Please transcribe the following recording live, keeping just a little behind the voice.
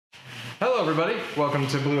Hello everybody, welcome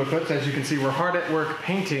to Blue Eclipse. As you can see, we're hard at work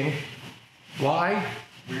painting. Why?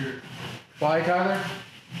 Weird. Why, Tyler?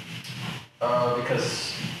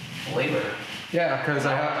 Because labor. Yeah, because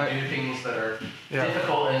I have to do things that are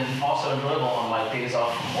difficult and also enjoyable on my days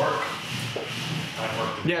off from work.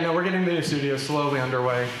 Yeah, no, we're getting the new studio slowly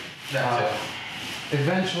underway.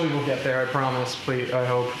 Eventually we'll get there, I promise, please, I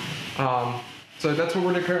hope. So that's what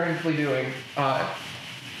we're currently doing.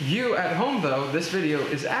 You at home, though, this video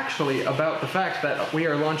is actually about the fact that we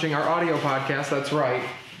are launching our audio podcast. That's right.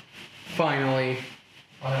 Finally.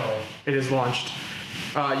 It is launched.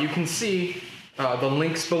 You can see the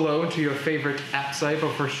links below to your favorite app site,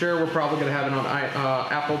 but for sure we're probably going to have it on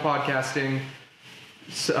Apple Podcasting,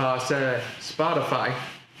 Spotify,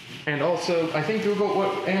 and also, I think Google,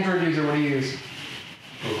 what Android user, what do you use?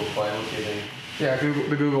 Google Play, I'm kidding. Yeah, Google,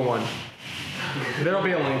 the Google one. There'll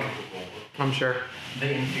be a link, I'm sure. The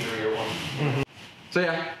inferior one. Mm-hmm. So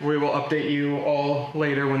yeah, we will update you all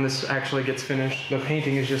later when this actually gets finished. The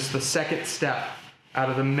painting is just the second step out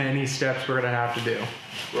of the many steps we're gonna have to do.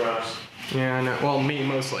 Gross. Yeah, no, well, me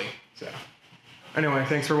mostly, so. Anyway,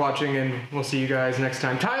 thanks for watching and we'll see you guys next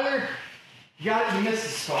time. Tyler, you missed the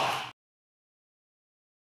spot.